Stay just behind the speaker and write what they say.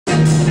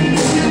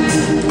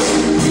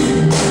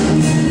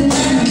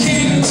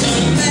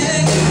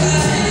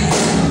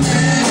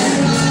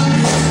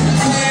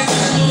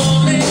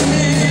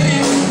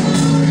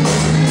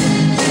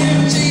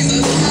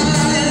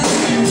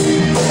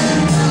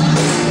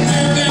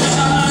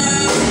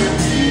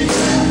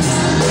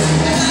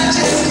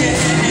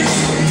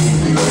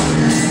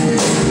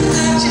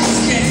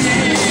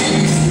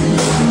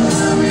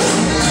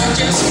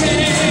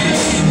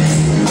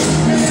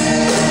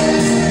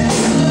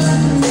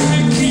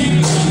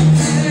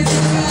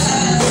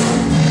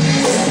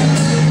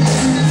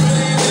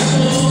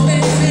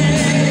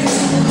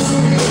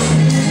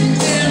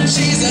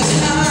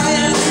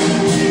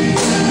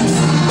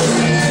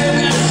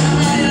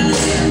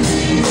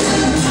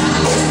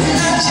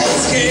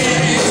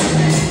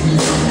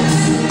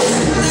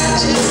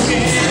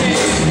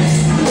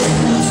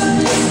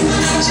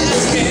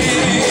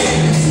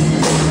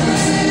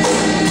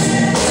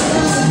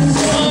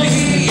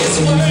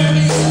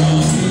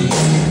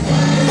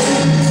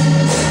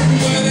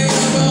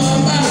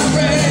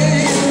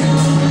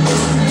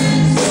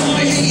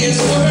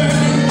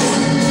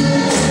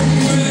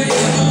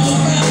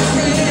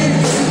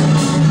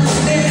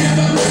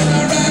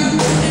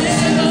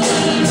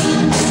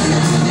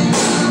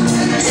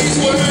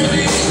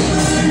worthy.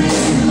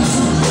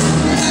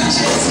 I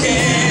just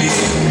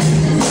can't.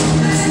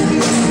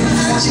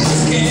 I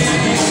just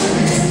can't.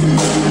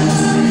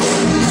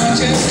 I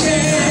just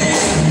can't.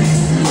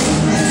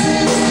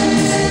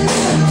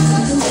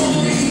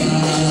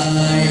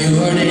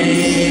 Your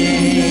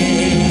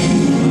name,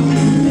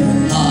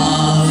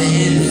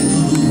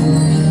 hallelujah,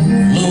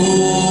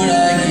 Lord, I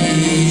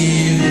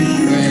give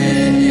you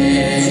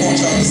praise. I want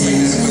y'all to sing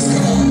this with us,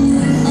 come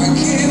on. I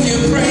give you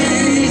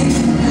praise.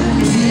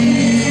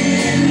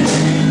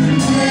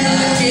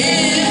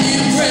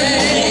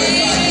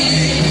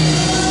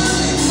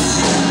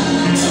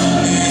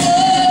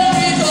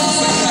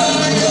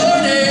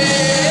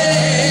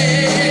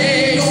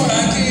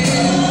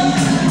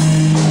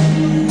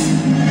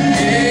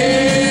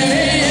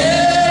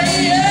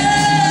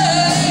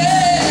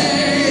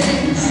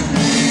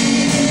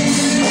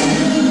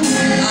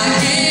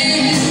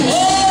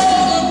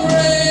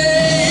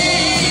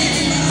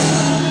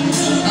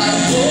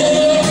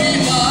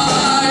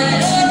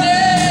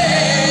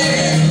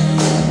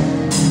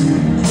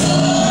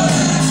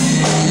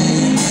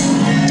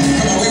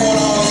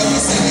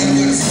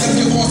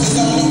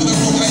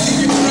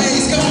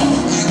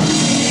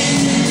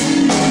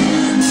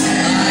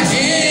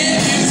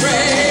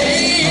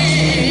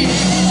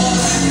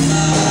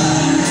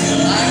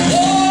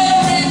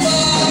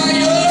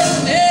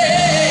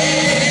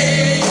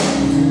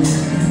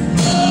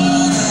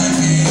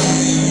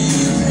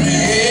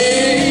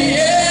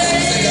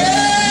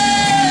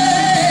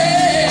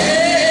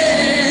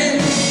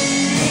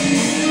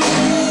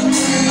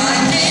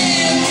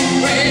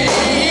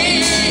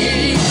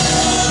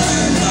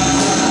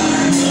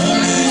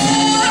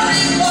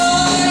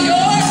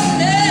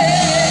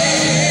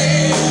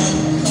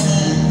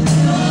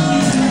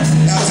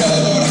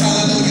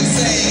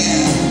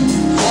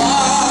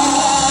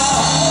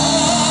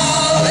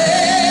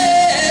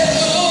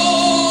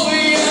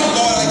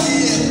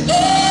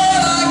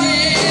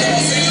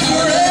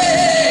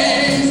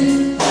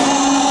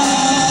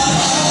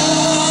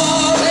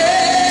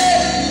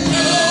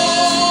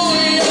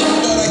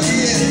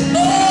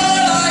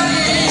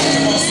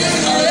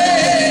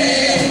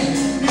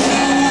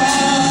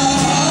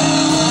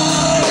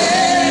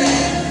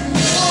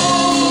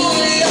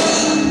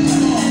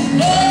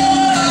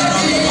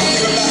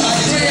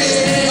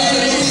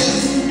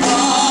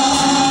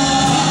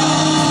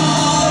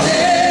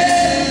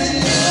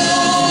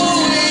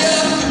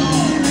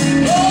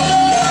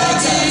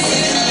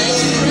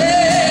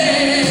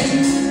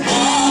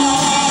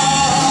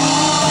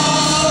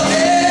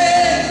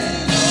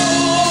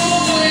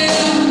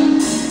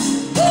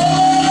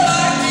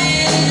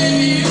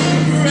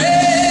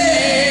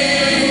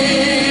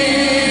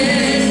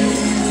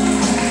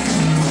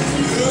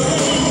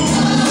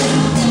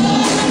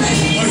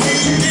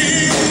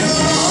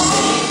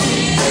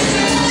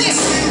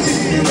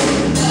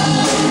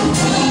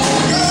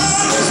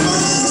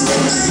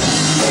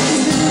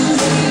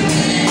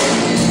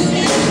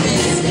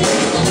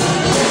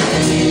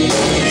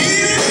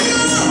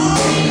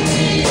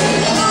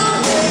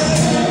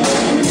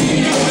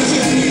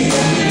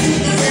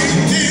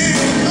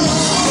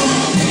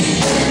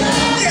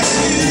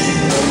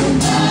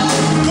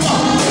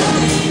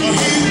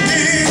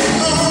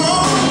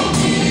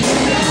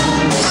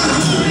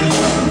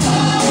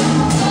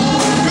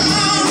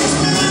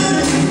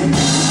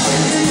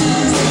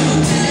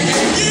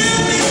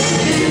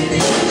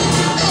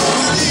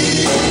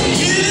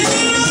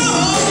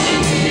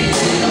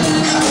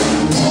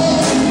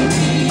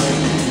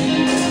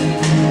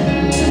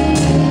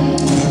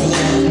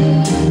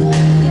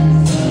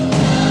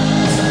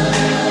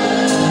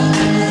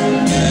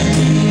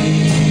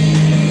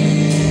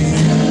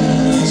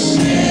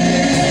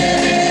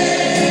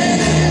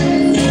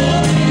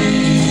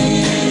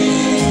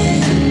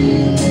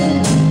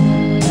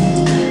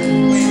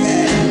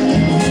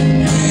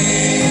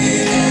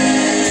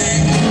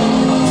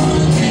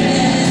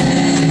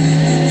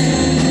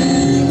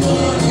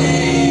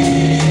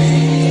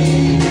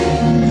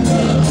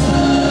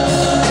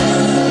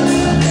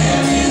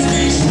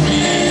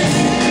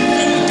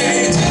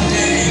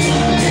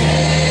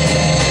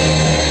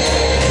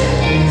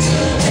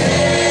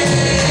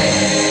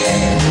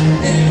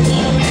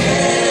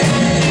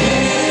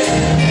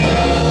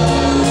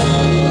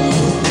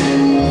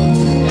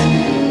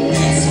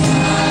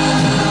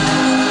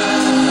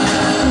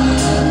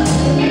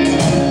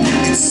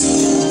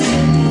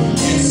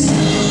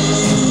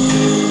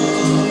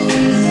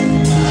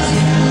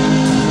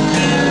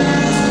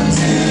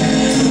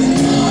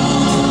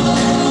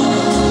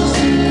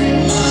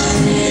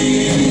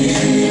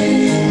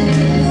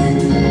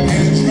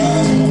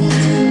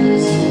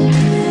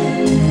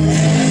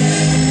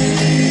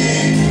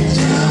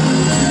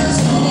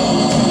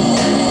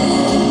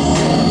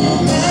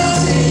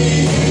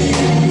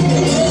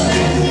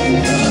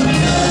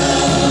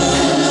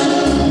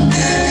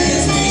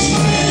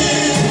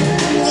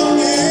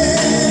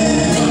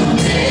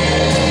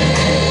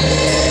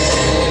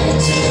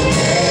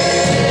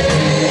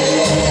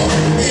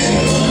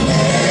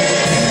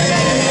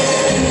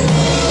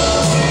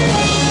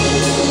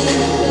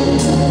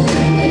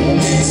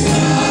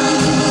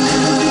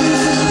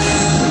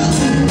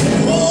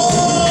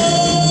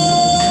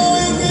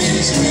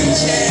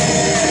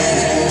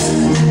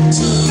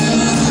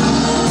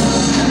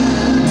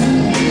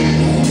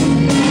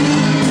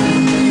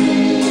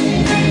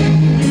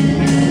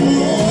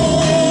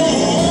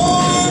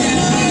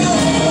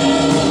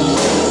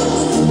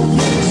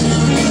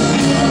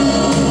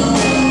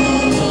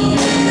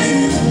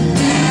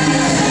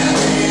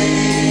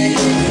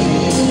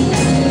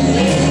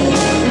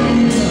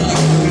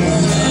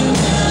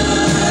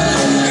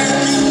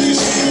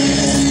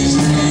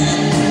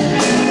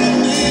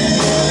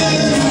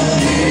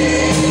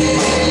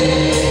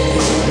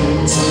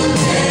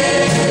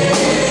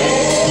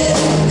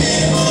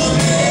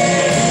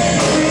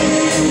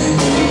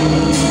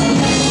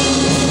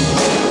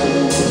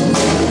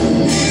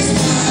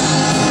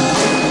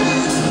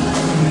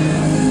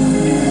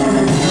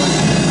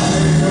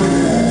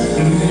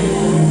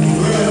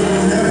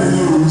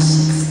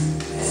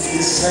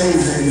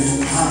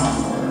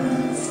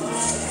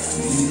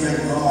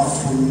 thank God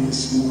for you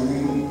this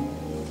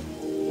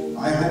morning.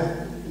 I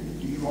hope,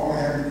 do you all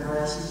have your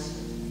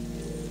crosses?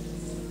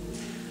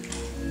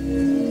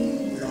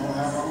 We all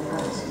have our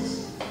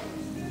crosses.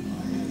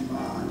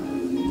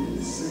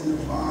 It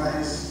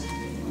signifies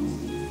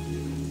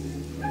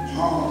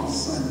Palm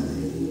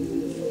Sunday.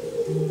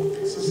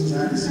 Sister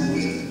Jackie, so much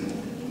to do.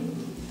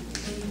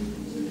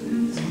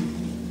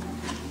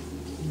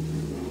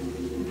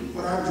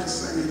 What I'm just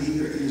saying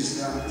here is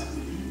that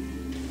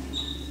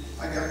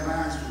I got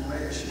mine from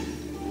last year.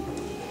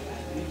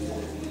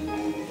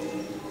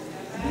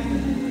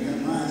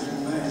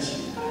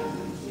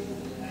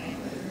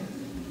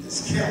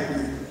 It's kept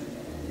me,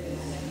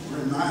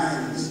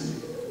 reminds me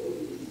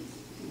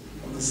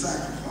of the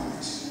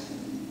sacrifice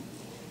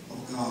of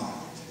God.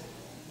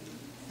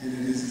 And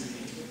it is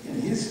in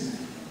His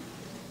name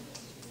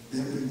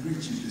that we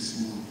greet you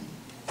this morning.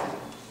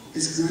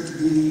 It's good to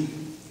be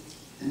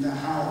in the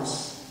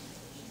house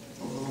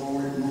of the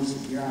Lord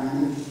most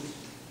again,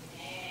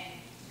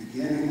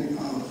 beginning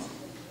of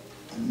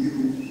a new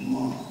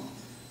month.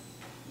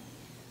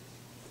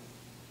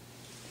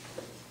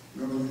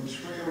 Reverend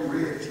Trail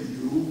read to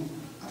you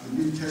of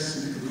the New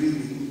Testament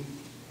reading,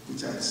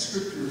 which our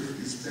scripture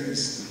is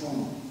based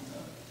upon.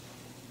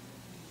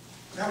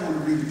 But I want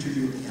to read it to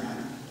you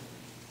again.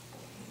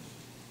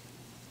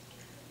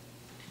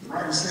 The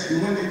writer said,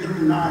 "And when they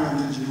drew nigh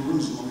unto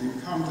Jerusalem,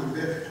 and come to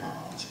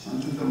Bethphage,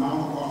 unto the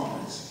Mount of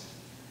Olives,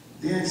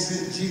 then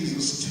sent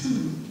Jesus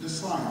 2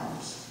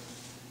 disciples,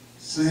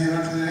 saying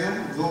unto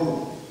them,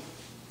 Go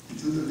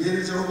into the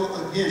village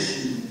over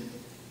against you,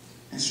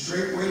 and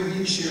straightway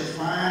ye shall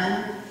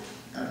find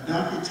a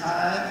donkey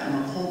tied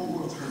and a colt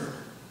with her.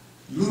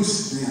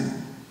 Loose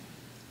them,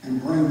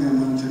 and bring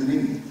them unto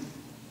me.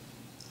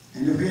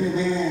 And if any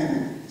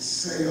man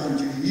say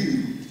unto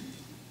you,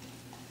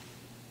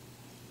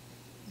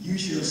 you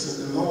shall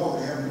say, the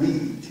Lord have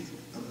need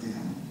of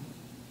them,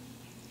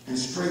 and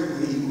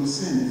straightway he will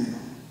send them.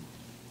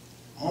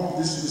 All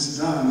this was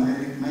done that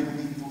it might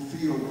be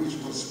fulfilled, which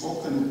was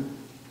spoken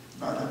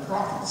by the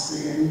prophet,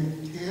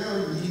 saying,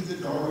 Tell ye the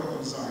daughter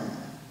of Zion,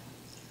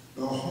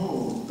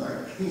 Behold,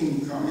 thy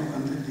king cometh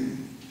unto thee,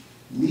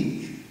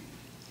 meek,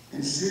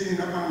 and sitting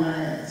upon an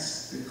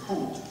ass, the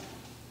colt,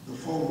 the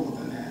foal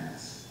of an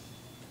ass.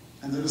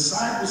 And the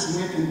disciples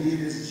went and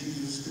did as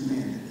Jesus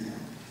commanded them,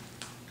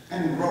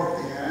 and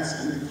brought the ass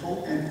and the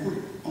colt, and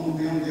put on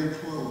them their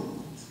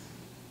clothes.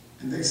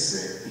 And they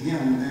set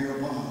him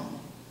thereupon.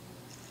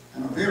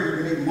 And a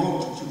very great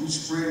multitude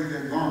spread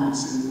their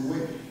garments in the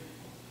way.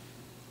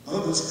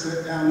 Others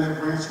cut down their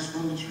branches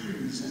from the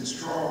trees and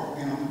strawed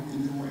them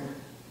in the way.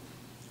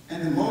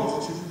 And the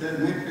multitude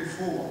that went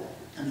before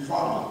and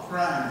followed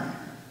cried,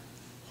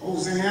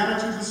 Hosanna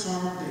to the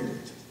Son of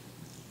David.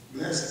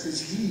 Blessed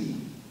is he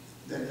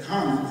that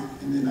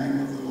cometh in the name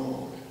of the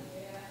Lord.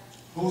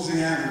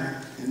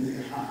 Hosanna in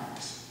the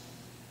highest.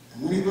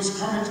 And when he was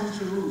coming to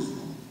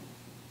Jerusalem,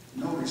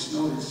 notice,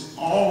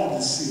 all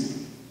the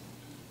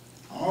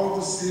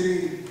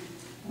city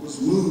was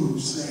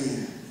moved,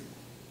 saying,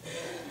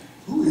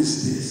 Who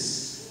is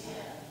this?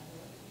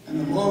 And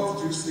the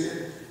multitude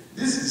said,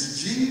 This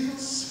is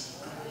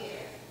Jesus,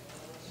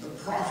 the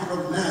prophet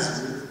of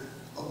Nazareth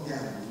of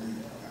Galilee.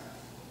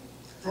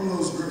 From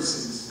those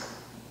verses,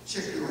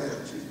 check your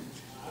attitude.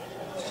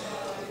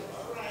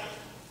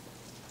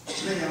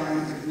 May I,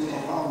 if you will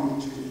allow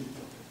me to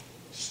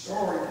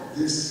start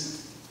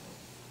this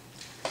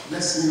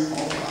lesson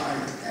off by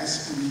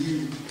asking you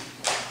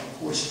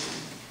a question.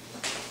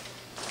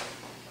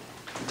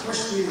 The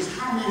question is,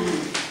 how many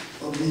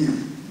of you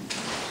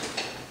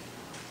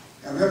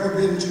have ever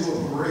been to a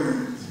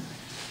parade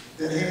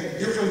that had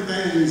different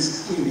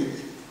things in it,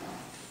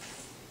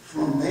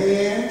 from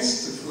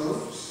bands to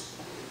floats,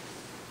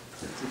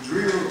 to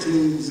drill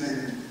teams,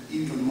 and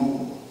even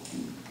more?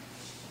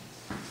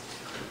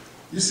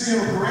 You see, in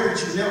a parade,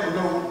 you never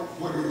know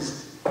what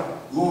is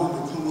going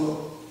to come up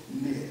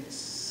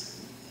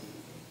next.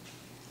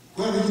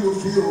 Whether you will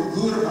feel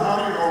good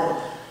about it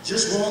or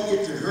just want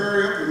it to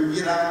hurry up and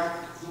get out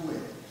the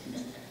way.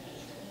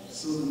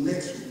 So the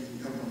next one you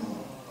never know.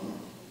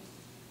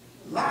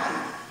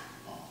 Life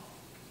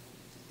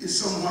is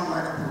somewhat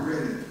like a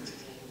parade.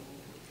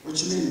 What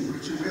you mean,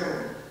 Prichard?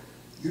 Well,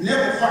 you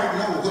never quite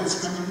know what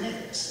is coming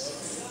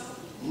next.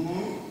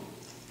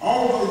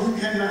 Although you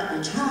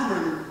cannot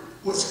determine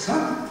what's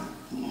coming,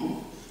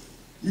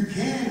 you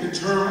can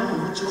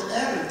determine what your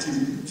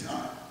attitude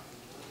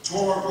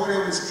toward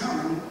whatever is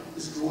coming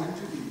is going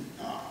to be.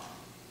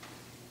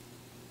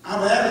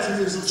 Our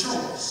attitude is a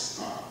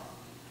choice.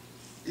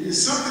 It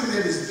is something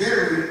that is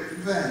very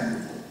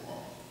valuable.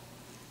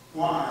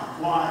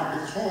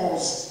 Why?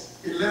 Because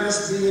it let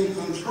us be in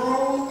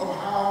control of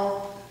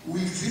how we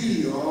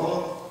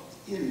feel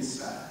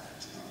inside.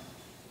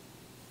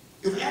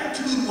 If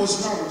attitude was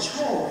not a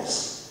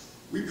choice,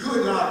 we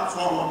could not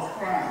follow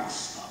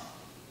Christ.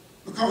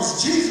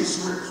 Because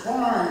Jesus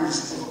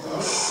requires of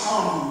us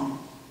some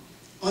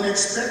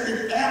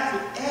unexpected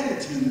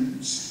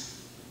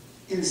attitudes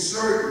in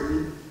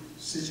certain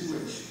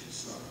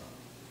situations.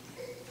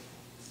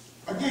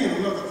 Again,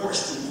 another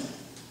question.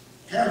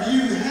 Have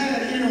you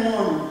had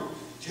anyone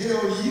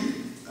tell you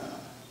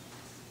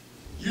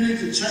you need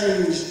to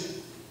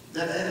change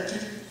that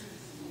attitude?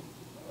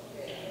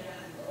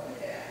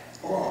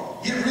 Or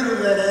get rid of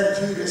that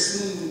attitude as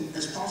soon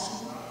as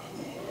possible?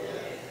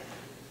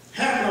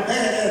 Having a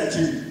bad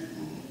attitude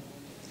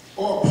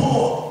or a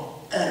poor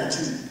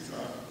attitude,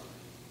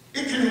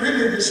 it can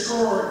really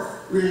destroy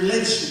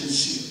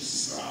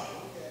relationships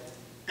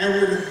and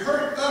will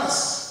hurt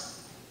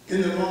us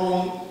in the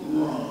long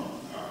run.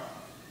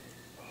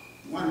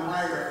 One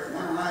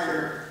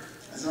writer,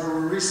 as I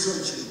was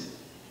researching,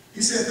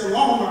 he said, the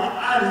longer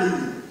I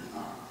live,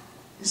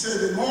 he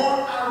said, the more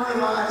I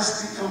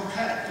realize the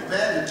impact of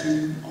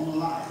attitude on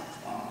life.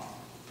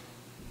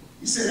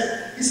 He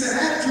said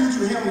attitude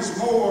to him is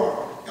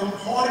more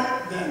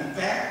important than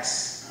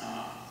facts,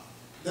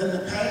 than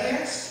the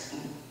past,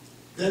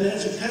 than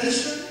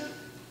education.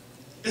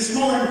 It's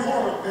more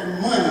important than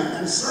money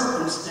and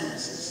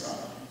circumstances.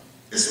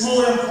 It's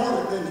more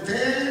important than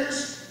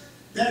failures,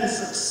 than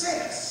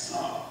success.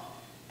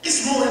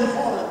 It's more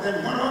important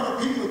than what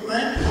other people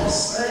think or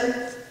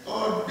say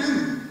or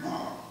do.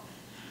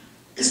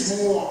 It's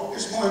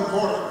more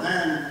important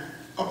than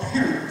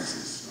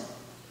appearances.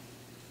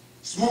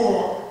 It's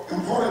more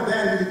important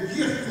than the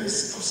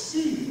giftedness of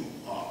skill.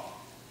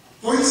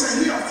 For he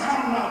said he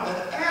found out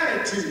that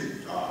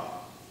attitude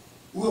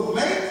will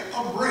make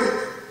or break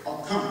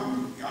a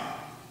company.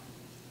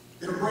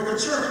 It'll break a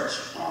church.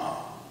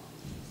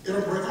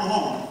 It'll break a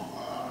home.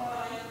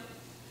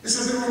 It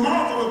says the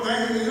remarkable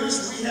thing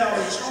is we have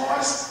a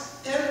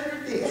choice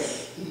every day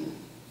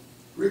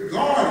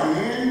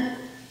regarding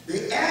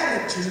the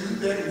attitude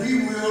that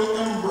we will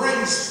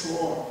embrace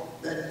for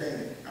that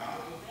day.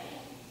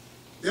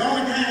 The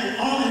only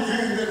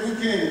thing that we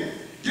can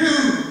do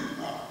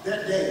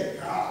that day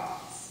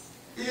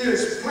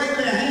is play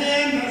the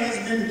hand that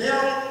has been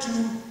dealt to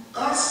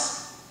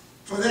us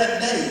for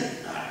that day.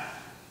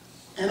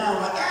 And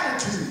our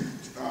attitude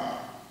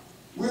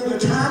will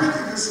determine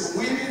if it's a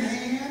winning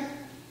hand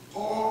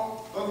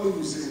or a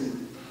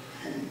losing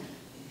hand.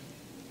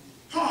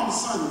 Palm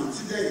Sunday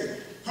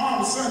today.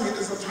 Palm Sunday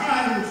is a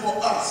time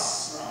for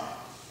us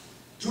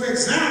to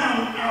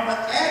examine our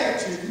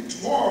attitude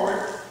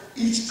toward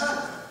each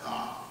other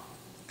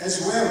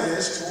as well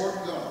as toward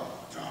God.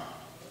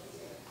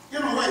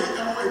 In a way,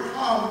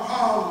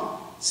 Palm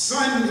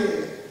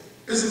Sunday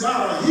is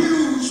about a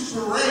huge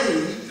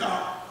parade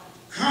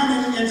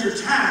coming into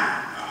town.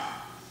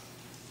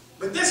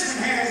 But this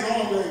one has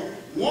only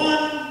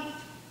one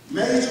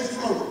major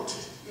float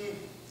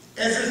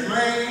as its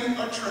main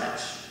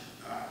attraction.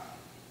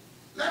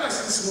 Let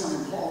us this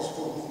morning pause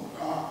for a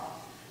moment.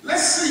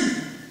 Let's see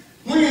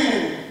when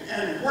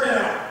and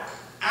where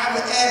our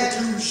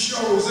attitude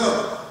shows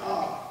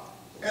up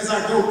as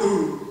I go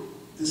through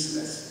this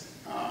lesson.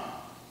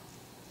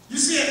 You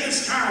see, at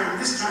this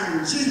time,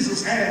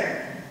 Jesus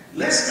had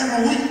less than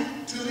a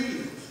week to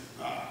live.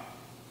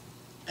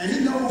 And he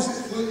knows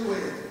it fully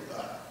well.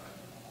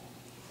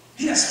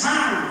 He has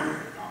finally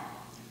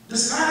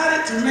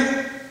decided to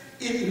make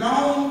it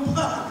known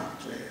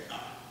publicly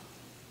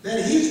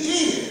that he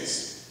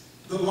is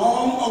the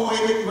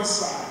long-awaited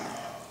Messiah,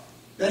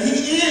 that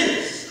he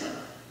is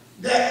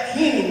that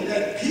king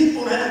that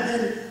people have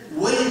been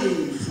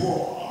waiting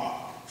for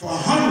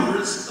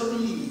hundreds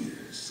of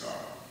years.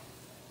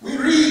 We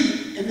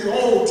read in the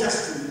Old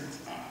Testament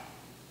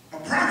a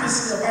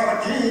prophecy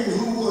about a king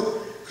who would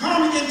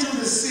come into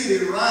the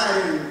city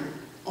riding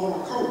on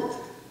a colt.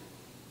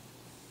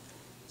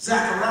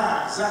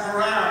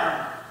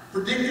 Zechariah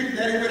predicted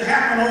that it would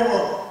happen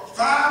over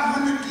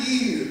 500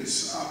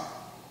 years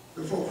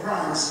before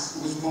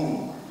Christ was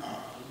born.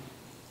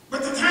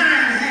 But the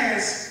time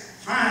has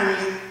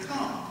finally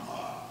come.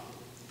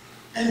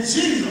 And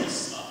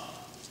Jesus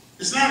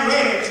is not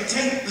ready to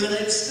take the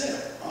next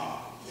step.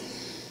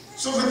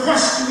 So the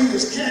question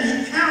is, can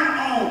he count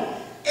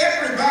on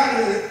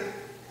everybody's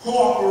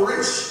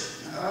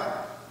cooperation?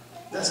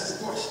 That's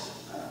the question.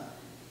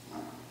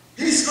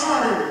 He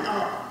started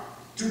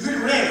to get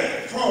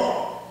ready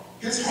for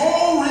his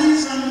whole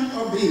reason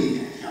of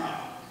being,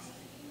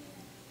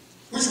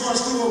 which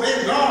was to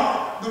obey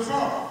God the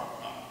Father.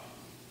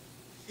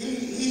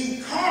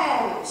 He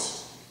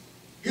calls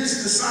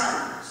his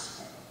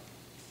disciples,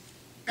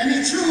 and he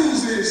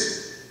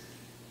chooses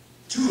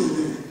two of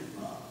them.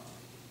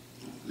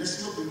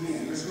 Let's look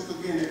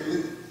again at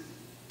Luke.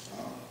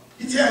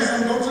 He tells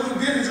them, go to the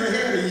village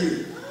ahead of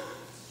you.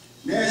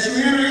 Now, as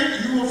you enter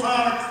it, you will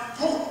find a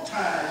colt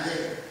tied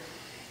there,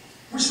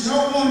 which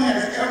no one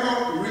has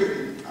ever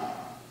ridden.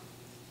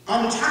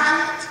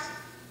 Untie it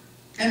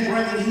and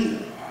bring it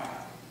here.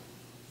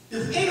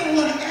 If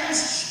anyone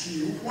asks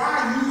you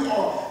why you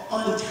are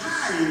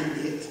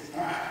untying it,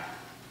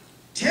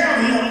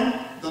 tell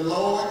him the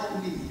Lord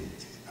needed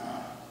it.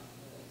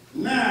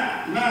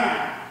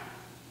 Now,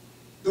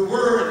 the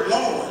word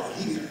Lord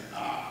here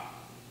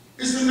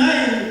is the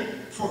name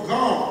for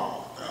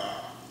God,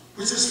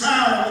 which is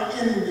found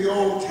in the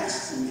Old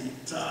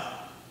Testament.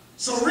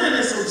 So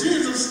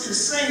Jesus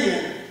is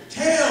saying,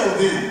 tell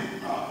them,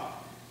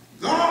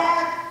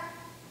 God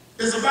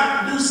is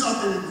about to do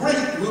something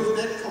great with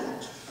that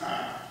coat.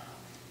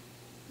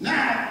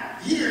 Now,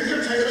 here,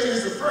 Taylor,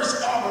 is the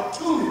first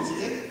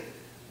opportunity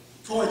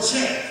for a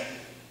check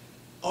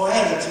or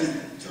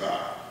attitude.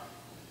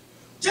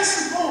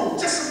 Just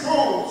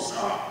suppose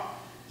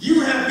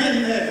you have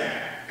been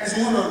there as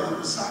one of the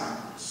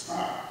disciples,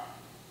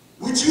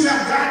 which you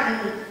have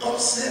gotten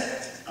upset,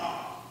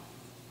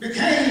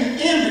 became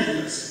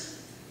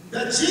envious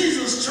that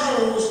Jesus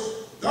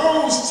chose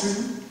those two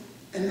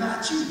and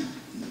not you.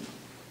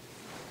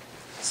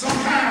 Some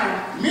kind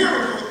of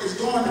miracle is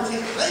going to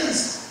take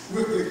place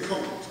with the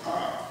coat.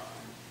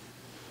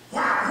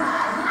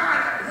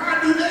 Why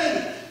do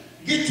they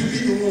get to be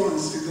the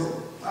ones to go?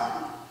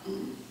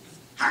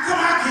 How come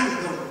I can't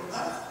go?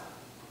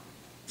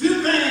 Few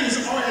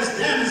things are as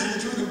damaging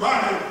to the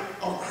body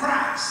of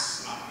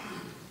Christ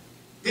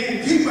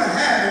than people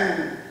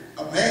having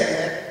a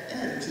bad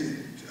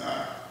attitude.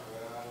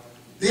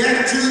 The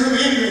attitude of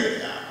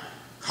envy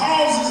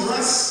causes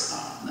us,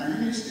 now you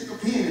need to stick a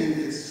pin in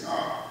this,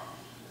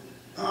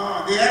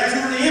 the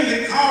attitude of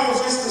envy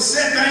causes us to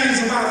say things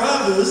about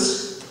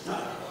others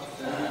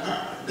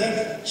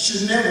that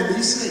should never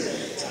be said.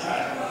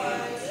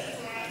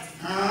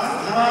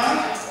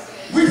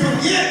 We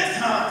forget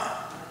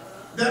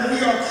that we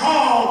are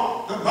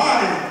called the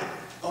body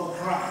of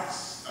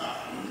Christ.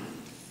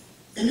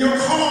 In your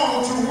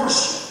call to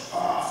worship,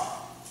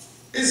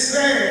 it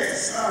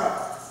says,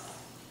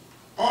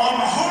 are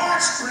the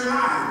hearts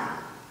reliable?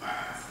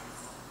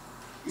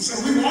 He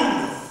said, we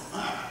wonder.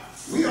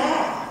 We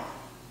are.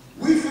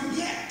 We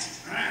forget.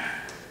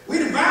 We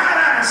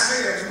divide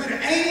ourselves with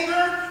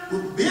anger,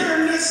 with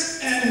bitterness,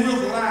 and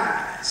with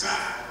lies.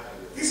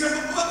 He said,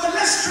 but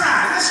let's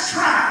try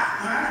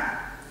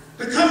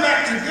to come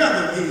back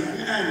together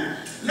again, and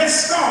let's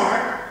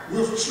start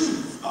with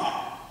truth.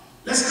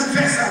 Let's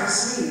confess our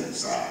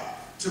sins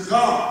to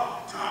God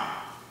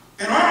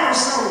and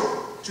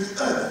also to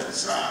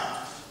others.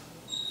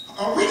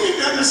 We need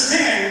to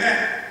understand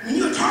that when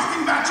you're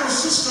talking about your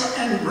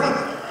sister and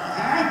brother,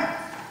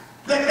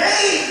 that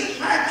they,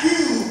 like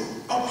you,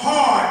 are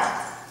part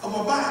of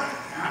a body,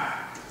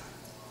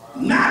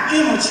 not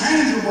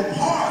interchangeable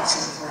parts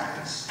of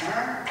Christ.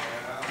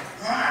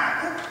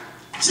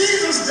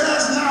 Jesus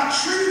does not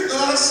treat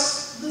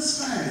us the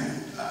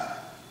same.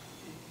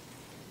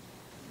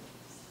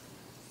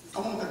 I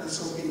want that to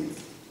soak in.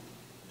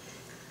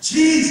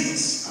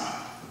 Jesus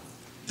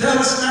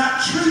does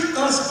not treat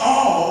us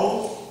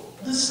all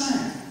the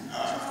same.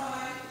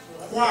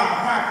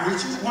 Why,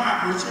 preacher? Why,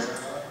 preacher?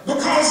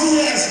 Because he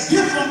has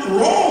different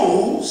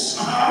roles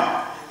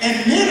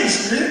and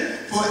ministry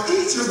for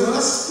each of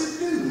us to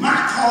do. My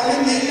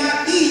calling may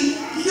not be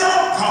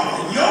your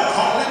calling. Your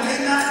calling may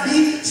not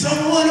be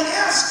someone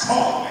else's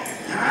calling.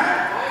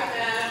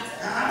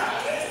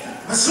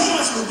 But some of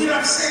us will get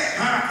upset.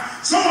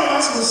 Some of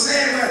us will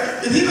say,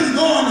 well, if he was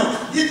going to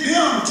get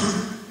them to,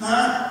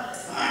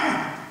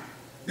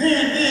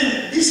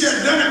 then he should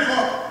have done it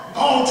for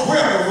all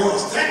 12 of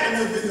us. That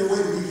would have been the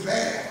way to be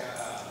fair.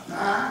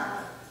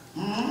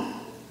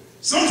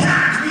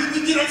 Sometimes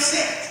we get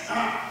upset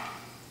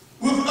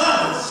with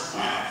others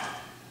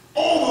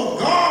over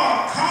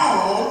God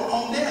called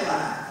on their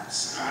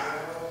lives.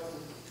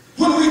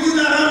 When we do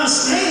not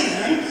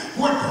understand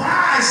what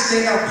price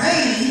they are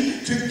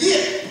paid to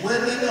get where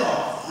they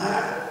are.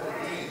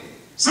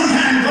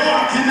 Sometimes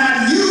God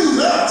cannot use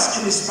us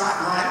in the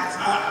spotlight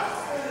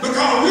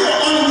because we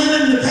are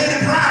unwilling to pay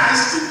the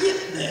price to get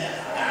there.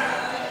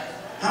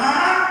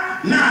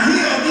 Now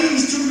here are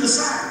these two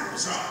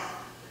disciples.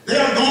 They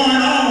are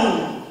going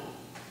on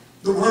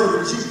the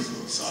word of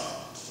Jesus.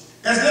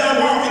 As they are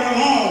walking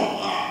along,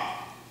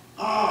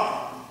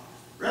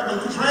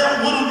 Reverend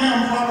Prichard, one of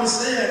them probably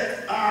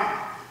said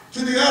to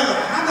the other,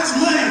 how much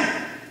money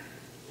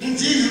did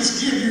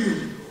Jesus give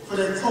you for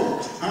that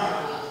coat?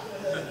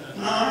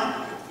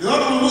 The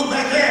other one looked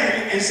back at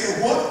him and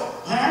said, what?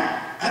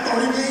 I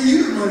thought he gave you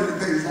the money to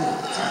pay for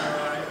it.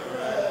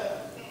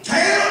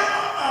 Taylor,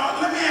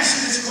 let me ask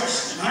you this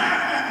question.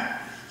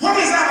 What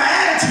is our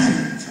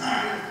attitude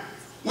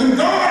when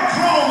God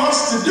called us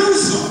to do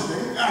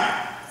something,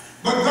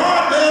 but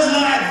God does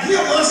not give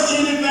us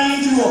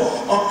anything to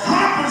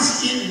accomplish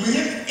it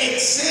with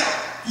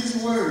except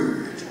his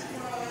word?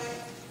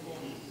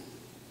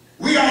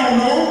 We all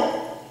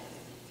know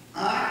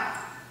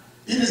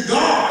it is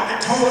God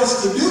that told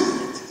us to do it.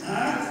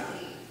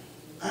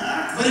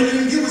 But he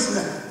didn't give us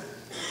nothing.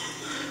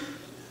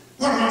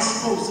 What am I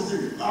supposed to do?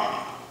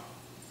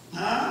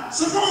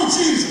 Suppose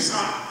Jesus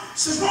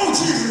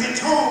had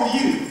told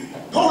you,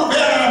 go to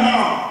Bel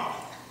Mall,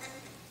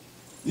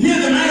 near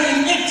the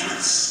main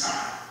entrance.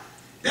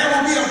 There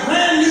will be a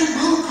brand new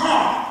blue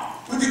car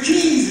with the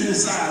keys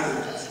inside of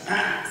it.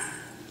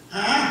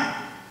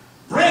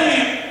 Bring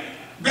it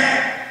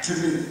back to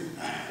me.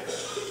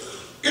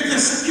 If the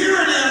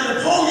security of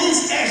the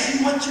police asks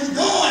you what you're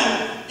doing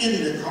in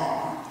the car,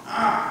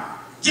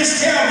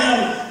 just tell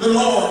them the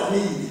Lord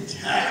needs it.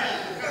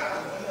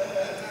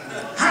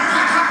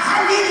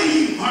 How many of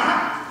you,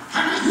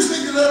 how many you say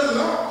you love the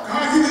Lord?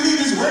 You believe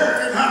his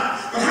word,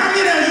 but how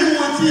many of you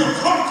would feel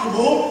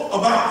comfortable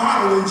about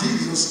following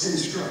Jesus'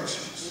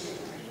 instructions.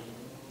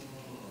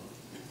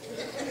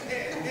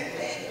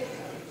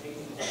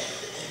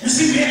 You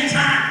see, many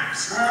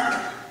times,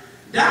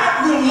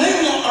 doubt will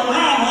linger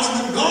around us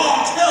when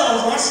God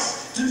tells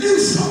us to do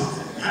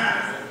something.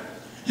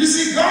 You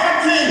see,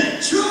 God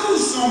can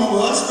choose some of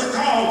us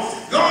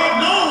because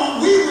God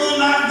knows we will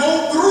not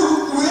go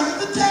through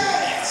with the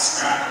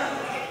task.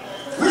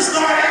 We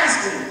start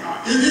asking,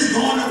 is this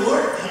going to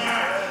work?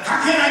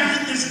 How can I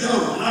get this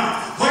done?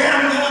 Where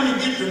am I going to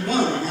get the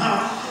money?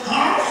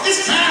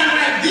 It's time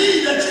like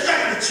these that you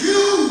got to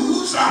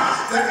choose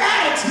the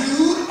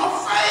attitude of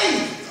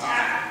faith.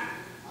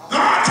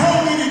 God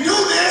told me to do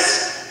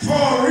this for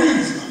a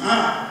reason.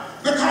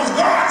 Because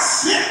God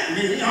sent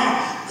me.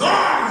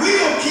 God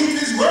will keep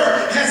his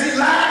word. Has he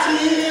lied to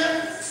you?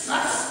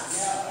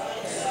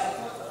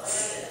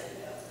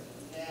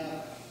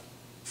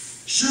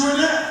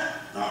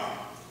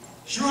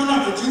 Sure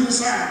enough, the two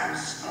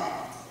disciples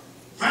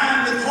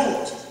find the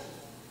colt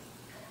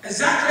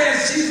exactly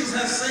as Jesus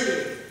has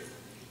said,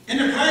 in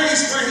the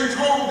place where he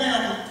told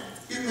them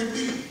it would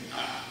be.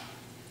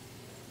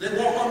 They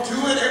walk up to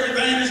it,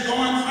 everything is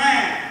going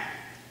fine.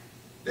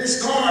 They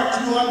start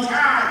to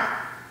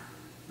untie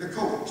the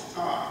colt.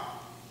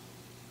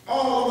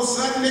 All of a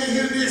sudden they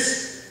hear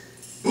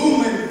this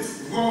booming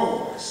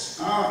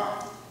voice.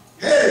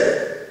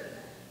 Hey,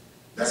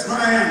 that's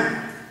my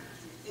animal.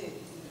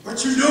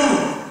 What you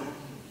doing?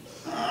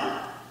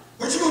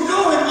 What you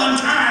doing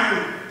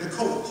untying the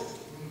colt?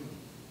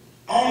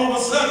 All of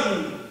a sudden,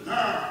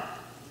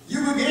 you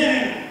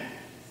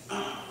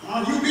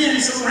being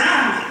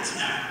surrounded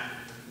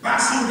by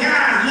some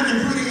guys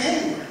looking pretty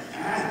angry.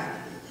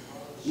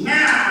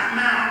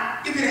 Now,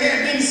 if it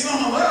had been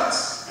some of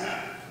us,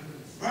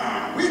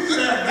 we could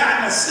have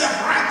gotten a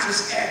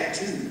self-righteous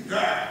attitude. We'd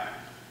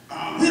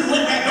have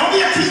went back, don't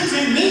be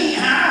accusing me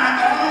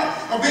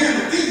of being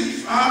a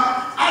thief.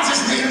 I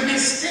just made a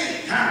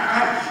mistake.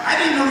 I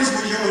didn't know this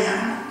was your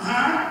animal.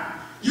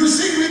 You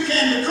see, we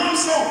can become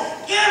so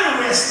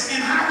interested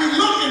in how we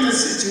look in the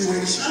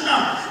situation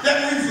that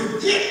we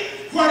forget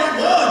what it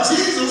was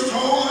Jesus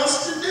told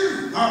us to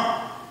do.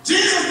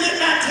 Jesus did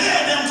not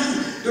tell them to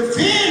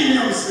defend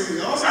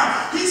themselves.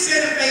 He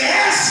said if they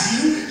ask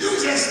you, you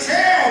just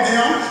tell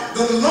them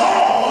the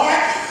Lord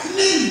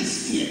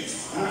needs it.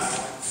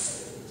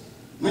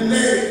 When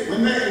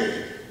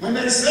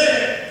they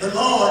said the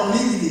Lord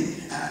needed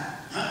it,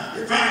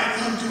 they finally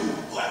come to him.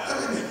 What?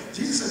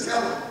 Jesus said,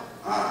 tell them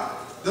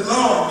the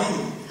Lord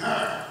needed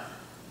it.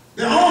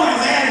 The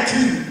owner's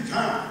attitude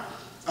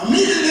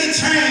immediately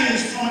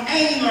changed from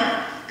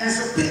anger and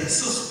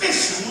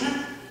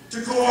suspicion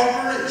to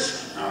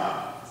cooperation.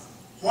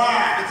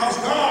 Why? Because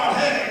God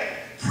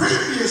had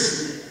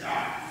previously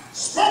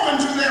spoken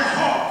to their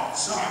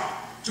hearts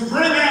to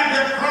bring out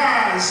their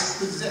prized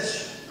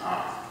possession.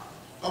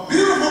 A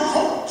beautiful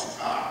coat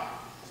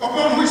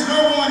upon which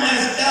no one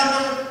has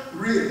ever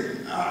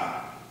ridden.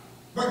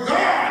 But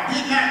God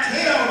did not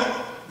tell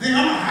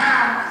them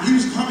how he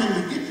was coming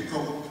to get the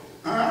coat.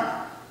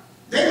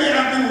 They may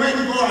have been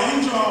waiting for an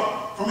angel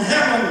from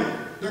heaven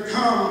to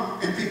come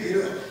and pick it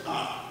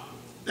up.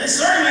 They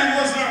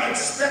certainly was not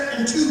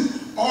expecting two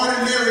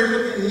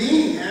ordinary-looking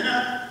men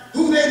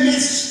who they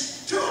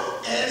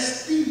mistook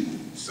as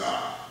thieves.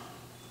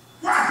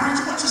 Why,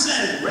 preacher, what you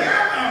saying?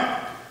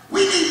 Well,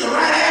 we need the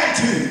right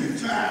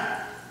attitude,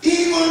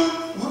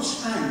 even with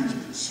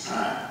strangers.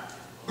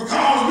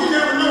 Because we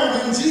never know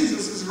when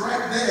Jesus is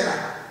right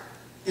there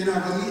in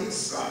our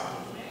midst.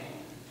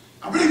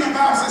 I believe the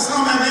Bible says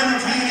some have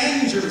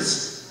entertained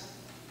angels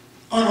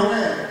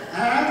unaware.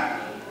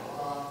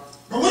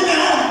 But when the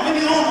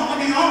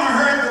owner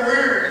heard the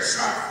words,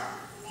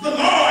 the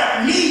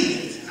Lord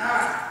needed,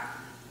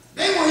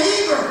 they were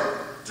eager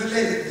to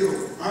let it go.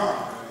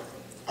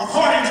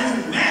 According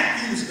to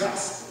Matthew's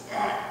gospel,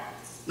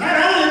 not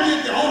only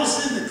did the owner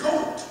send the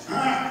coat,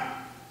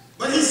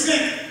 but he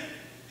sent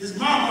his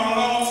mama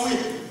along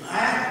with him.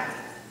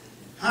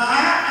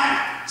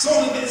 So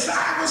the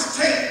disciples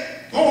take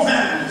both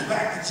animals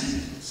back to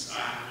Jesus.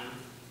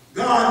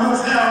 God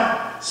must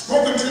have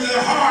spoken to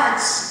their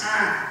hearts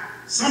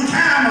some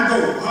time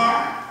ago.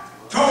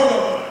 Told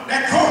them,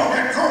 that coat,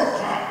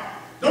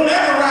 don't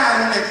ever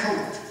ride on that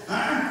coat.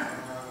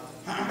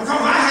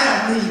 Because I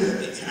have need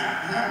of it.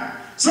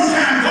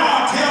 Sometimes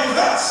God tells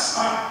us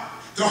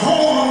to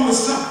hold on to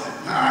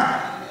something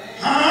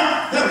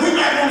that we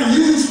might want to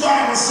use for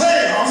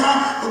ourselves.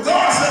 But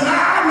God said, no,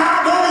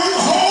 don't you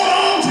hold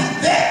on to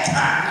that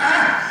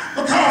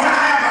because I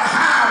have a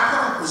higher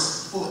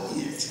purpose for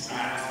it.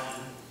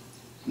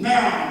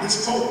 Now,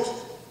 this coat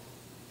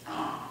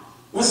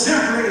was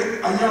simply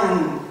a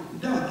young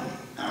donkey.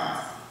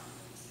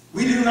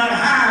 We do not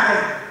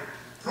highly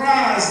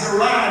prize the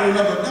riding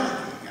of a donkey.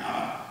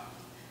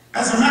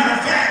 As a matter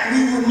of fact, we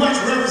would much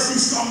rather see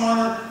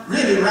someone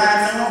really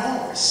riding on a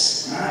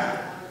horse.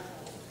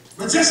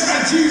 But just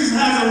like Jesus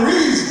has a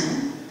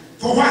reason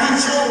for why he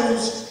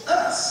chose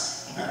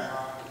us,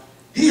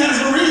 he has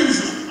a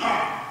reason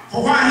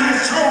for why he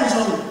has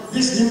chosen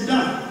this new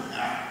donkey.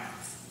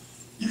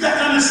 You got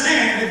to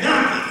understand that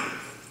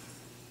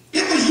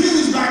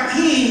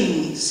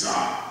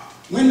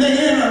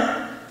they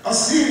entered a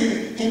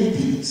city in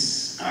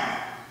peace.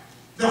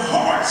 The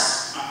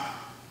horse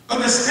of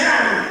the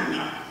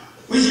stallion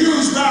was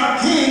used by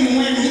a king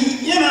when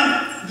he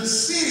entered the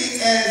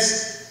city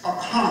as a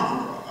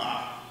conqueror.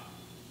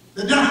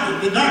 The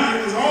donkey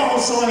was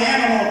also an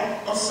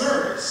animal of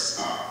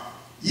service,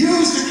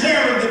 used to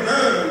carry the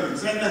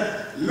burdens and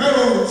the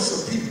loads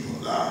of people.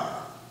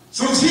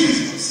 So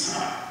Jesus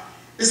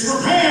is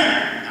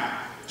preparing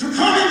to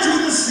come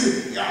into the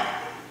city,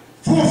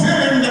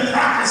 fulfilling the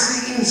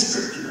prophecy in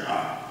Scripture,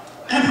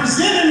 and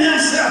presenting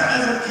himself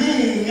as a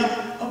king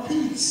of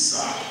peace,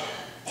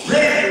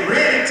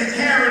 ready to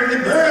carry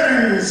the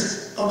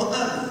burdens of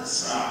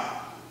others.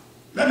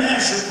 Let me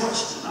ask you a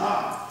question.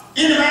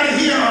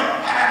 Anybody here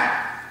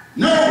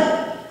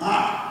know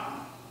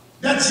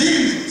that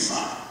Jesus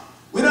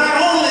will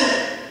not only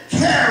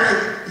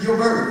carry your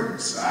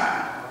burdens?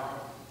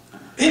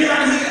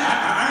 Anybody here?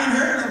 I ain't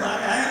heard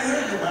nobody.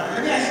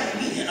 Let me ask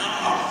you again.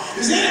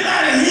 Does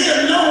anybody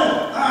here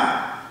know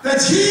that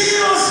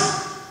Jesus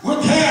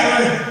will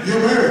carry your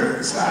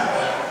burdens?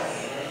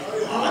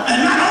 And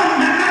not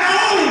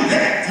only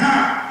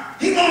that,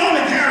 he won't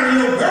only carry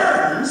your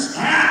burdens,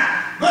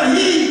 but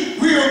he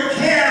will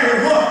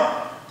carry what?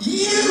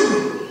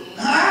 You.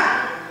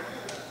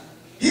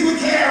 He will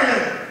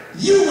carry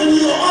you when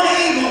you are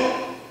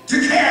unable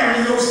to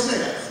carry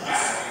yourself.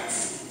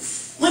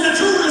 When the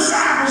two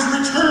disciples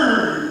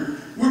returned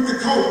with the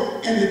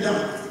coat and the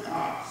donkey,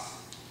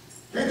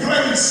 they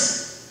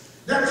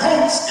placed their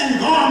coats and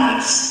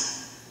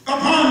garments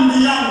upon the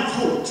young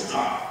coat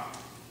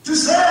to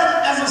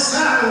serve as a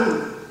saddle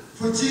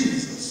for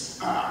Jesus.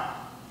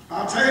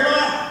 I'll tell you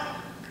what,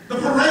 the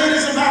parade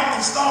is about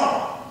to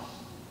start.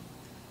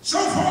 So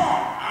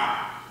far,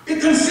 it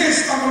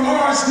consists of a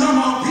large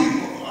number of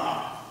people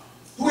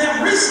who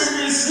have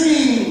recently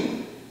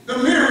seen the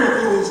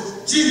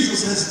miracles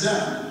Jesus has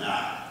done,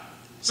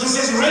 such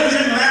as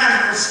raising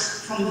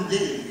Lazarus from the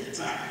dead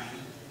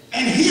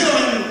and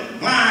healing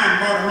blind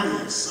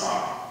Bartimaeus.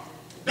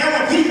 There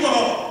were people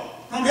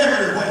from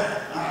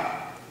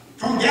everywhere,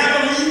 from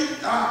Galilee,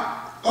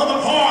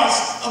 other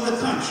parts of the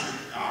country,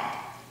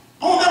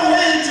 on their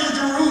way to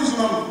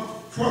Jerusalem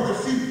for the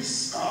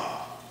feast.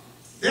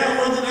 There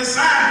were the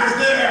disciples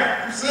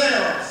there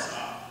themselves,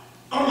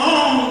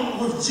 along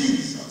with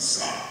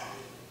Jesus,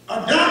 a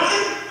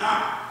donkey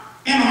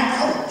and a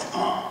coat.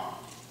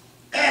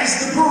 As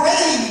the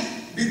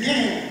parade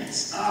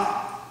begins,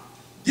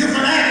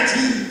 different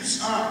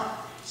attitudes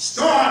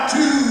start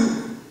to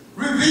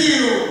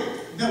reveal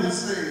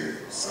themselves.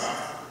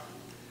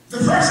 The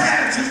first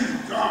attitude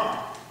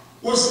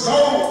was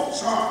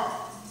those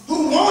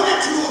who wanted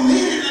to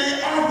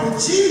immediately offer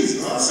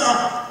Jesus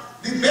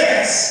the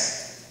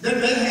best that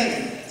they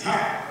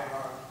had.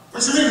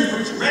 What you mean,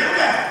 preacher?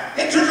 Well,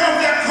 they took off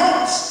their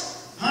coats,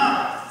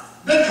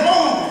 their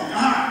clothing,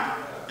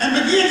 and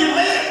began to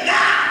lay it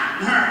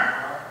down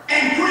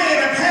and create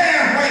a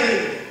pathway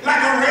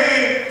like a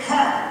red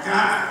carpet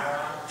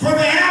for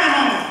the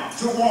animal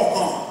to walk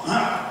on.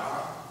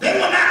 They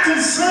were not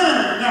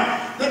concerned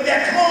that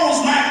their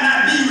clothes might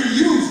not be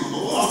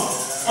reusable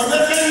or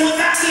that they would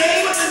not be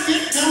able to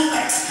get them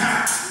back.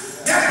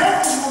 Their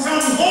focus was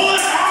on going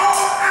all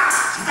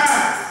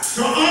out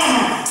to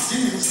honor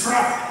Jesus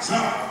Christ.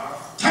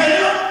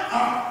 Taylor,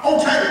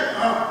 okay,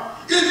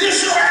 is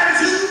this your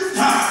attitude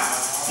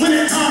when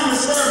it comes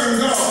to serving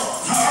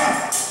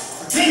God?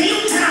 Can you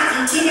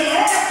count, can the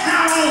Lord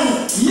count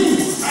on me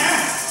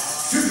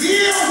to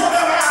give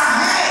whatever I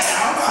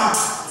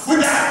have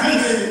without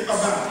thinking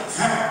about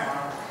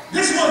it?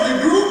 This was the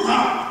group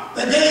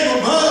that gave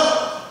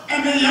above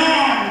and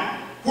beyond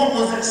what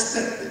was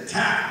expected.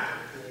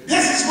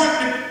 This is what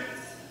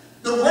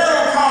the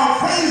world called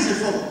crazy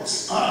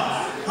folks,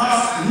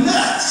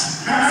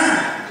 nuts.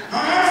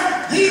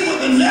 These were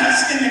the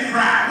nuts in the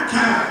crowd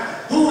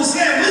who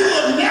said we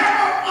will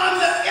never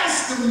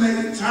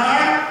underestimate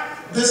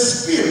the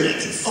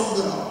Spirit of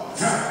God.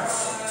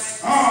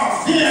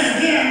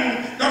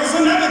 Then there was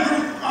another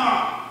group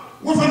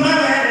with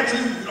another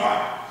attitude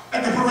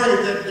at the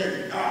parade that day.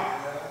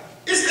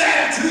 It's the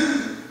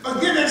attitude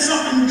of giving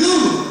something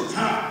good,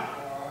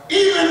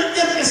 even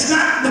if it's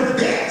not the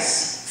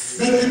best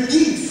they could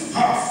eat.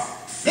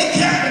 They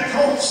kept their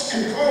coats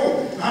and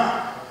clothes,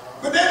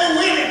 but they were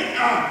willing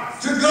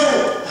to go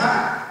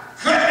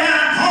cut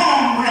down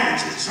palm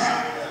branches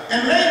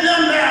and lay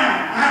them down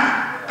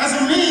as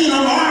a means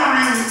of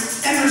honoring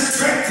and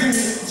respecting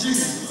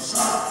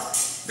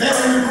Jesus. They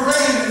were in the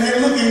parade and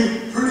they're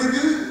looking pretty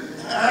good.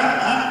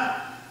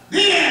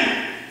 Then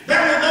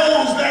there were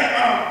those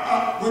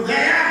that were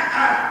there.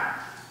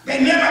 They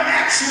never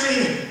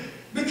actually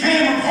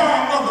became a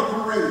part of the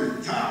parade.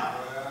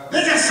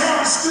 They just sort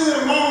of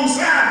stood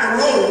alongside the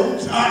road.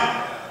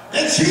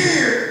 They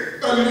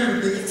cheered a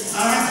little bit.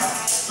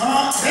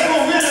 They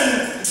were willing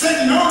to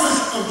take notice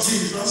of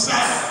Jesus.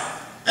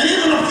 And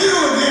even a few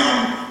of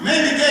them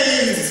maybe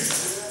gave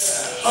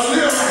a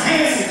little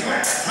hand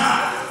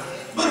clap.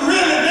 But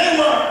really they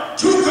were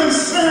too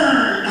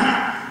concerned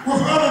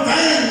with other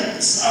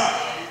things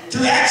to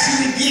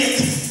actually get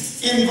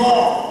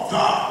involved.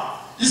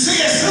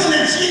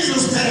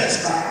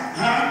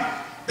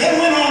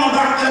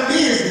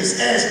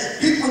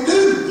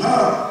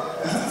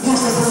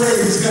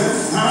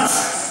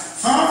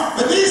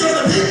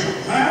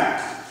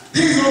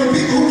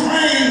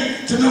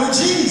 know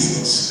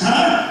Jesus,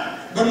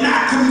 but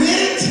not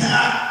committed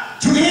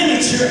to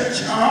any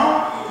church,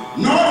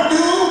 nor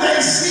do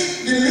they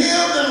seek to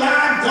live the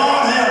life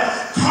God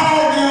has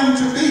called them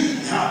to be.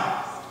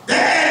 Their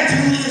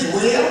attitude is,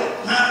 well,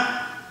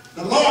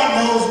 the Lord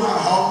knows my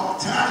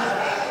heart.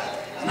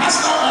 And I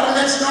started to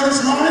let you know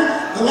this morning,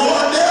 the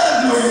Lord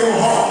does know your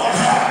heart.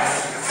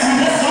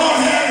 And what God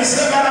had to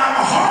say about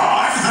our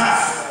heart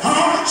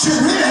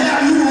should really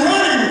have you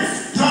running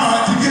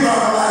to give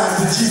our lives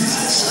to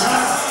Jesus.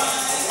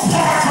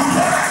 Apart from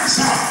Christ,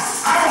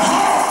 our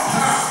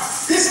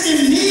heart is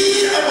in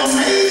need of a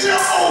major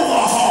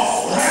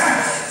overhaul.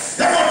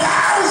 There were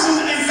thousands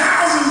and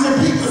thousands of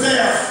people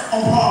there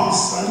on Palm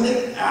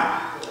Sunday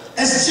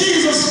as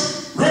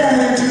Jesus rode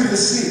into the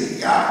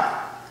city.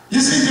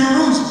 You see,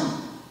 Jerusalem,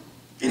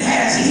 it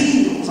has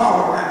hills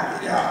all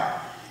around it.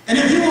 And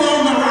if you were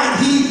on the right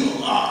hill,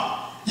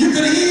 you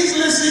could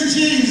easily see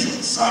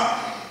Jesus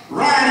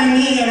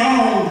riding in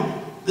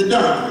on the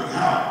donkey.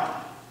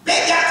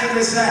 They got to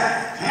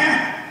decide.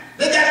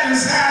 They got to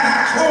decide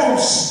how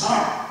close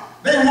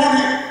they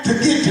wanted to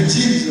get to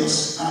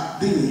Jesus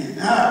then.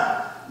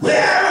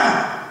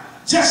 Well,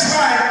 just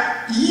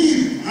like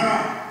you,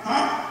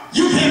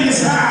 you can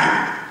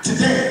decide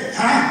today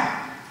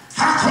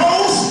how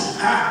close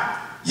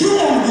you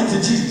want to get to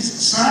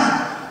Jesus.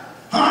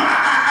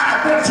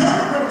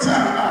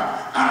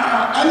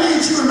 I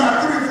need you about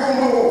 3 or 4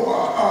 more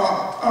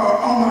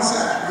on my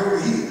side over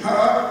here.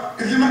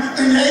 If you're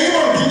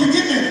able, can you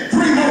give me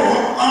 3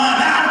 more?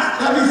 Now,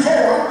 let me 4.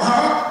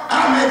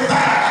 I'll make 5.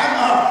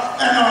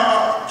 And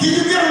can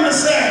you get them to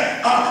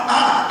say, I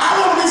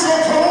want to be so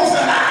close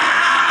that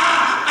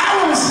I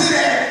want to sit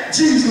at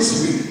Jesus'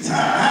 feet. Is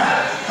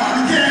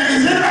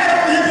anybody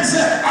over here can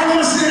say, I want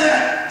to sit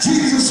at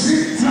Jesus'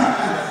 feet?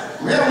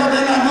 Well,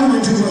 they're not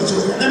moving too much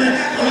over here. Let me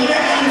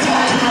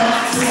talk to my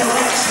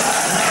right side.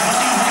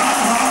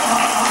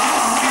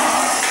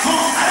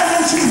 I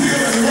don't want you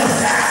feeling left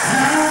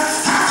out.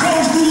 How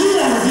close do you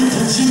want to get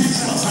to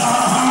Jesus?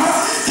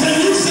 Can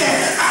you say,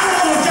 I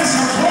want to get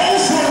some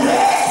closer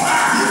walk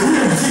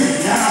with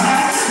him?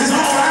 It's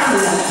all I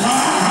want.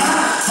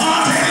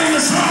 Taking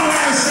the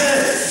songwriter said,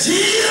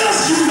 Jesus,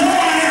 you know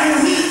I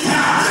am weak,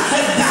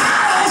 but thou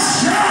art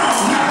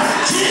strong.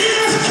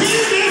 Jesus,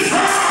 keep me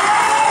from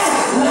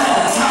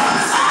wrong.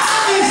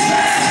 I'll be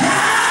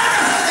satisfied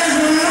as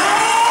long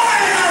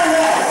as I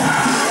walk.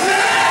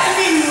 Let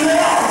me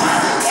walk.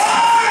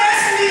 Oh,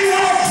 let me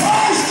walk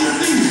close to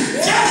thee.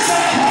 Just a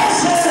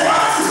closer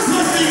walk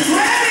with me.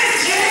 Granted,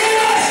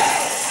 Jesus.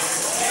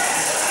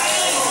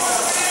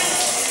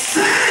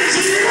 Granted,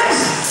 Jesus.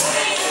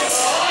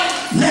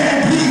 Let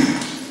it be.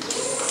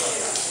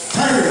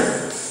 Tell you,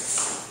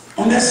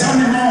 on that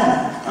Sunday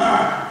morning,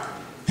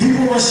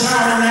 people were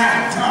shouting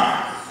out,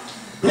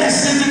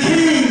 blessed is the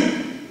King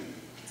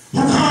who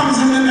comes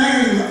in the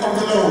name of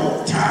the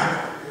Lord.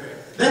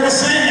 They were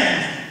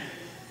saying,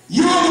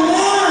 you're the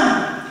one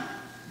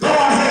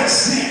God has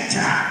sent.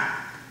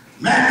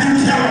 Matthew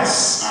tells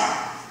us,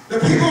 the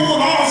people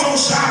were also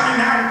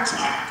shouting out,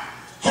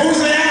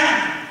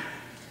 Hosanna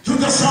to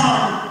the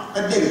Son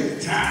of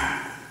David.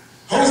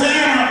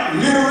 Hosanna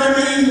literally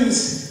means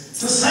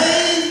to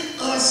save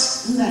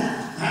us now.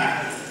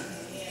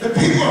 The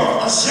people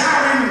are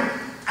shouting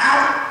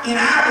out in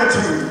our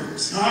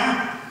terms.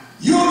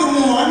 You're the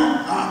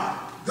one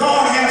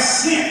God has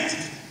sent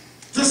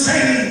to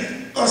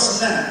save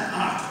us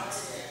now.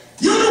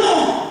 You're the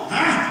one.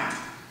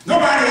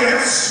 Nobody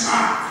else.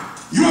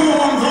 You're the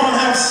one God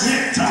has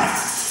sent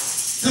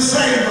to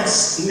save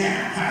us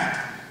now.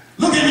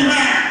 Look in your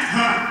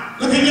mind.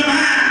 Look in your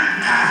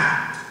mind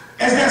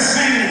as they're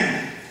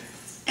singing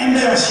and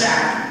they're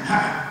shouting.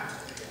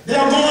 They're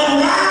going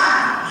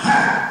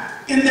wild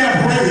in their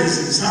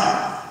praises.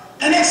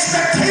 An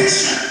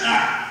expectation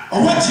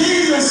of what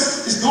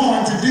Jesus is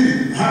going to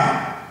do.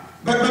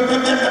 But remember,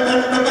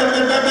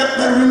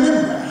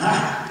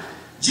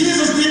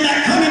 Jesus did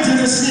not come into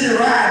the city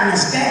riding a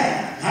stag.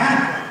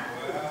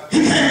 He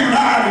came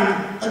riding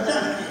a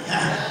donkey.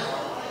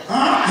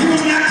 He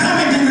was not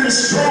coming to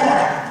destroy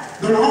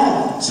the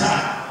Romans,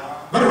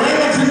 but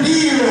rather to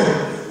deal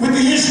with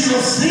the issue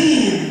of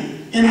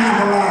sin in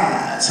our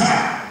lives.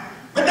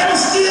 But there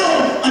was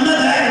still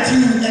another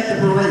attitude at the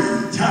parade.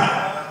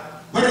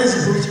 What is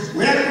it, preacher?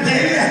 Well,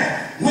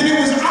 when it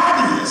was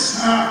obvious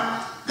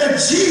that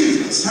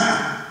Jesus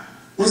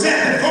was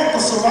at the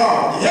focus of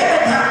all,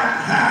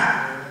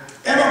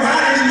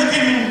 everybody's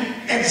looking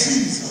at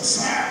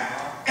Jesus.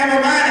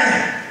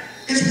 Everybody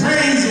is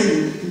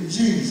praising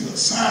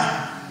Jesus.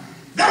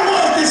 There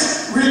was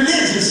this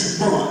religious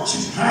bunch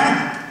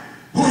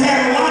who had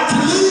a lot to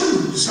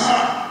lose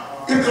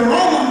if the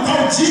Romans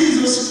thought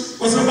Jesus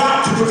was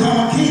about to become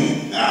a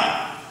king.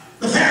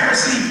 The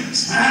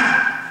Pharisees,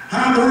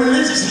 the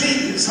religious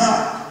leaders,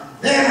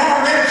 they had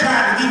already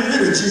tried to get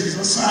rid of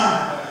Jesus.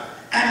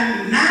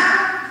 And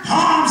now,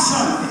 Palm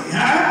Sunday,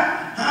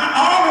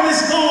 all of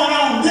this going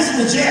on, this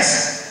was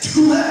just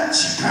too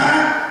much.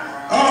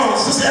 Oh,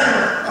 Sister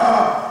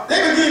Emma, they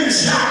began to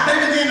shout, they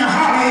began to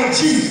holler at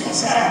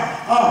Jesus.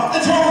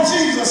 They told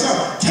Jesus,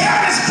 tell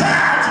this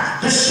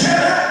crowd to shut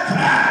up.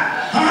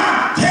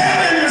 Tell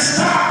them to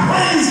stop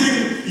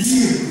praising you.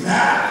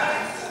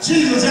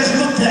 Jesus just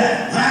looked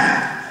at him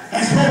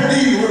and spoke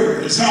these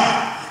words.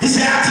 He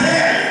said, I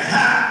tell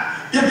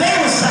you, if they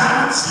were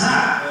silenced,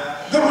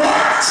 the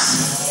rocks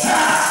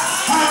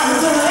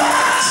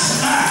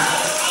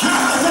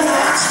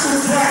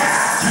would cry.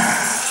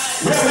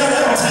 Well,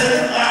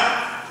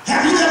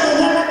 have you ever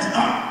wondered,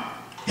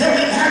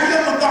 have you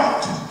ever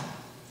thought,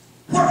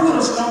 what would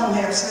a stone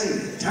have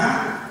said?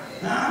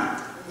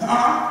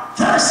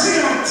 First, see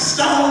a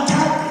stone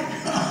talking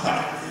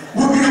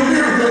would be a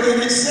miracle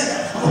in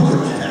itself.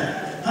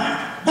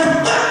 But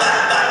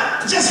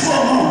just for a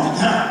moment,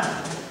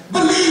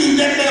 believe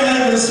that they'll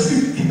able to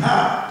speak.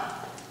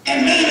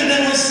 And maybe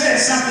they would say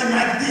something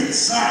like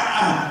this.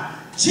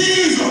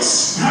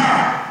 Jesus,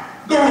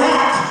 the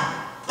rock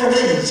of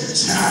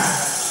ages.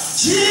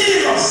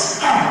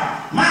 Jesus,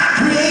 my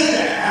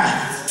creator,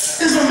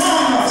 is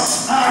among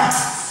us.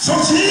 So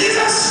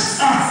Jesus,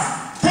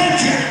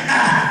 thank you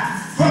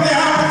for the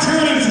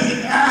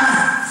opportunity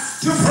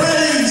to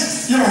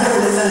praise your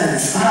holy name.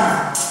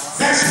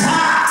 That's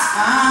why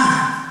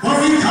when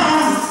we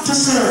come to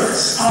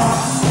service, our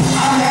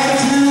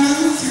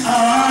attitude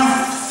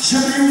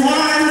should be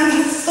one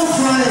of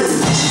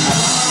praise.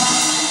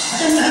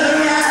 Isn't that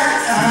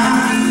right?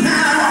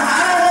 Now,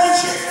 I don't want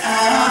you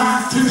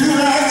to do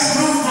like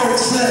some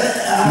folks say.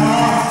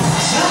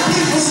 Some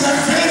people say,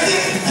 fake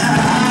it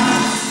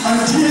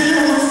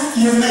until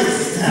you make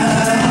it.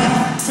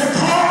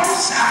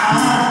 Because I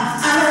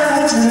don't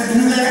want you to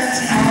do that.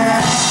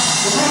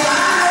 Because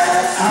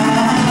I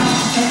know,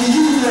 and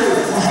you know,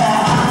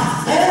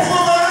 both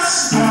of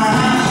us,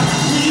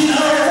 we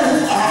know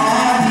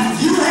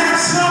you have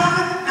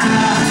something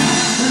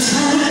to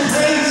truly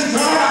praise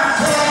God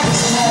for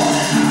this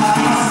morning.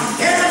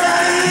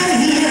 Everybody in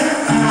here,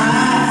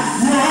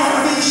 you ought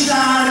to be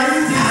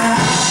shouting,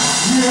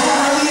 you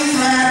ought to be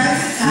clapping,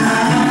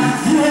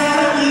 you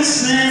ought to be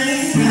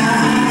singing,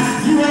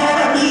 you ought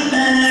to be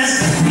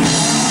dancing.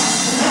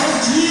 Because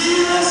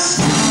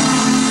Jesus,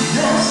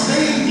 your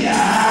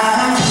Savior,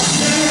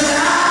 came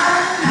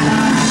right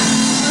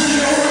to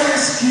your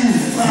rescue.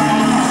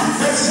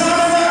 But some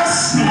of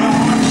us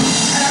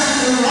have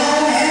the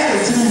wrong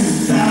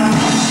attitude.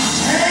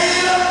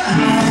 Taylor,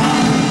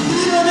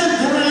 even if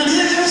the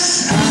religious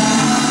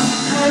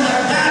could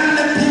have gotten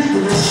the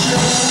people to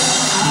show,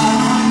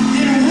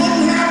 it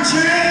wouldn't have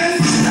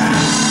changed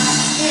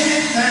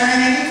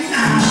anything.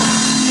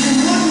 It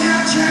wouldn't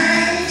have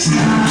changed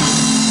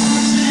who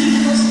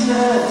Jesus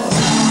was.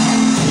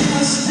 He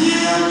was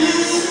still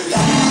new,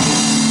 and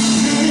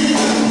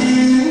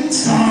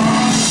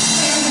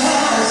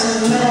was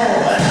the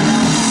Lord.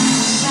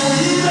 So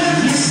even if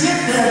you sit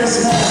there this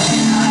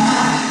morning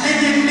and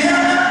you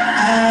never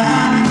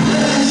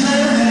raise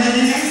your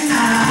hand,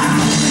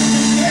 you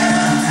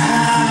never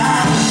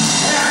clap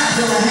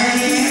your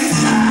hands,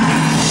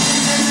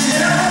 you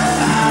never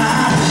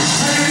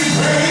sing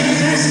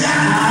praises,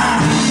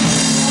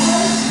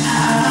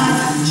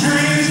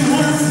 change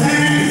one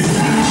thing.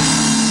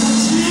 So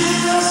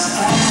Jesus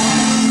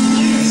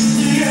is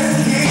still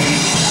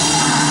King.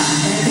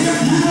 And if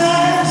you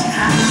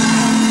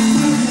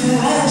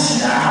won't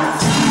shout,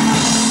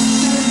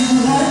 if you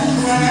won't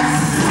clap,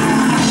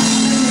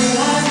 if you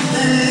won't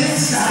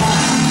dance,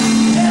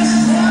 guess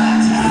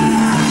what?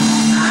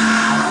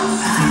 I'll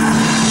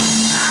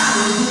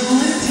do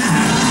it.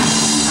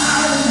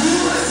 I'll do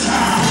it.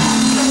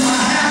 If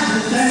I have to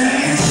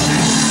dance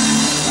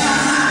by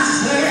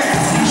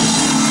myself,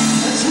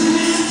 but you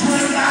need to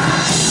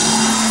acknowledge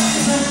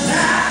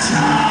that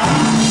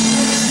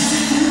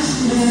Jesus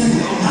will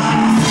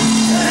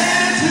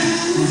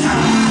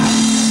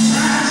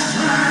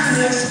trying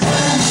to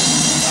expose.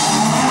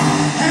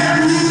 Have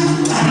you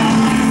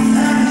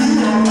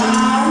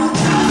allowed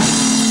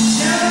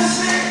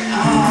jealousy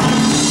or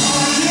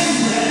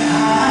envy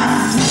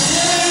to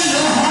fill in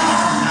your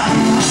heart?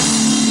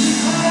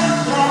 Because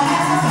God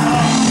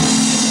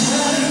is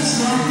doing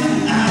something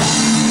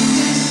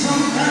in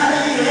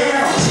somebody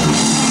else.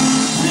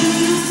 When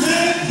you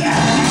think you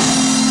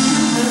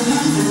can do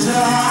the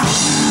job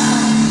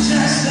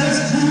just as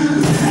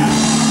good,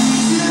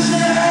 you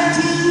should have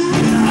to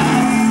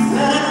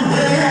run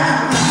way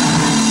out.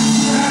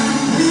 You have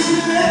to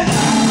believe it.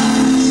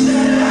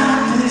 Stay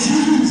out to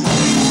Jesus.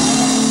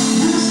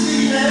 You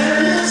see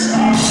areas in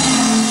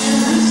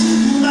which you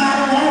do not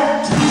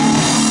want to.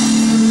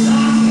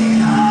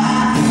 Donkey,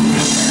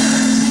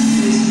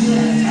 is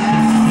yet.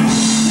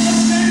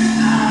 Listen,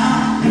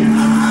 I'm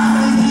out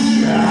of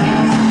here.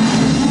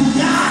 You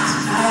got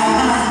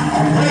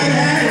a great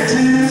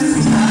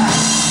attitude.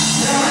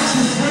 Want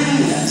your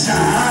friends.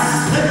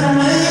 Let the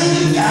way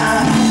you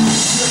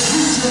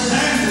treat your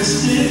neighbors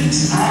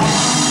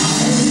sticks.